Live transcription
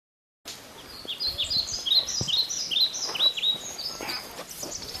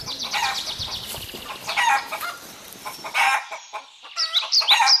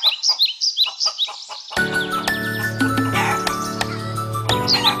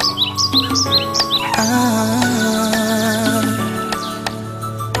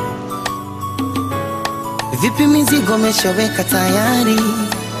Vipi mizigo meshaweka tayari?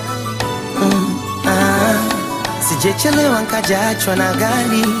 Sijechelewa nkajaachwa na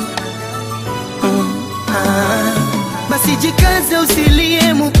gari. Basi jikaze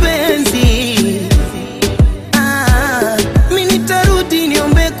usilie mpenzi. Mimi nitarudi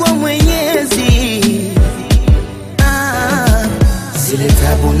niombe kwa Mwenyezi. Zile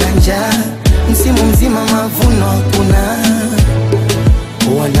tabu na njaa, msimu mzima mavuno hakuna.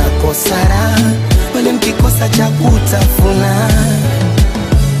 Wanakosara wale mkikosa cha kutafuna.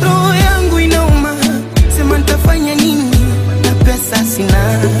 Roho yangu inauma, sema nitafanya nini na pesa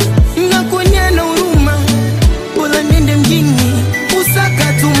sina. Nakuonyana huruma, bora nende mjini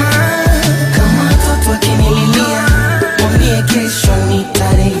usaka tuma. Kama watoto wakinililia, mwambie kesho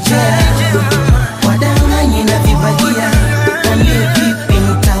nitarejea. Wadanganye na vibagia, mwambie vipi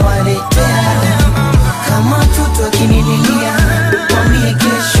nitawaletea. Kama watoto wakinililia, mwambie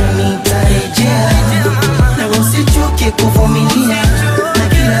kesho nitarejea. Na usichoke kuvumilia, na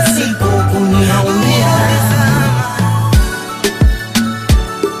kila siku kuniaumia.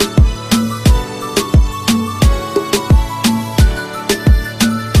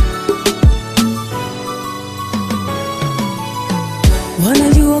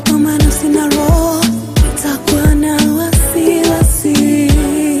 Wanajua kama nafsi na roho itakuwa na wasiwasi.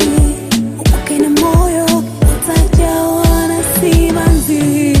 Upake na moyo utajawa na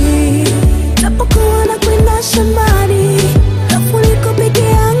simanzi. Napokuwa na kwenda shambani, nafuniko peke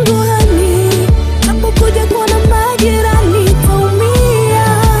yangu hani. Napokuja kuona majirani taumia.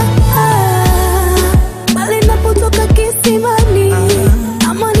 Bali napotoka kisimani,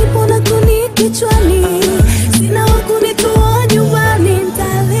 ama nipo na kuni kichwani. Sina wakunitoa nyumbani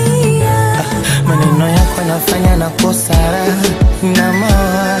nitalia. Maneno yako nafanya na kosara na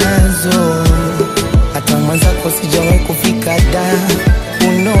mawazo. Hata mwenzako sijawahi kufika da,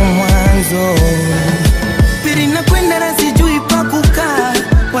 uno mwanzo. Pili nakwenda na sijui pa kukaa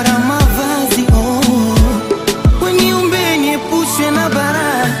wala mavazi. Weniombe niepushwe na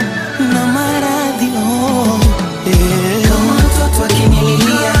bara na maradhi. Kama mtoto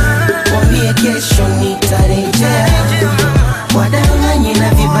akinililia, mwambie kesho nitarejea. Wadanganye na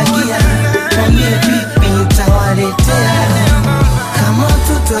vibagia, mwambie vipi nitawaletea. Kama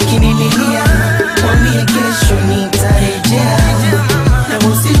mtoto akinililia, mwambie kesho nitarejea. Na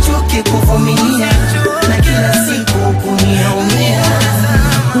usichoke kuvumilia, na kila siku kuniaumia.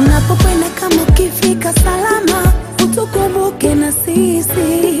 Unapokwenda kama ukifika salama, utukumbuke na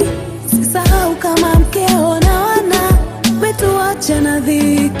sisi. Sisahau kama mkeo na wana wetu, wacha na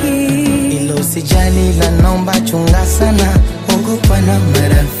dhiki. Ilo usijali la naomba chunga sana, ogopa na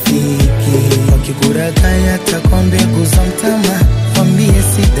marafiki. Wakikurakaya takwambia guza mtama, wambie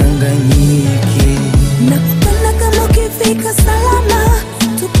sidanganyiki.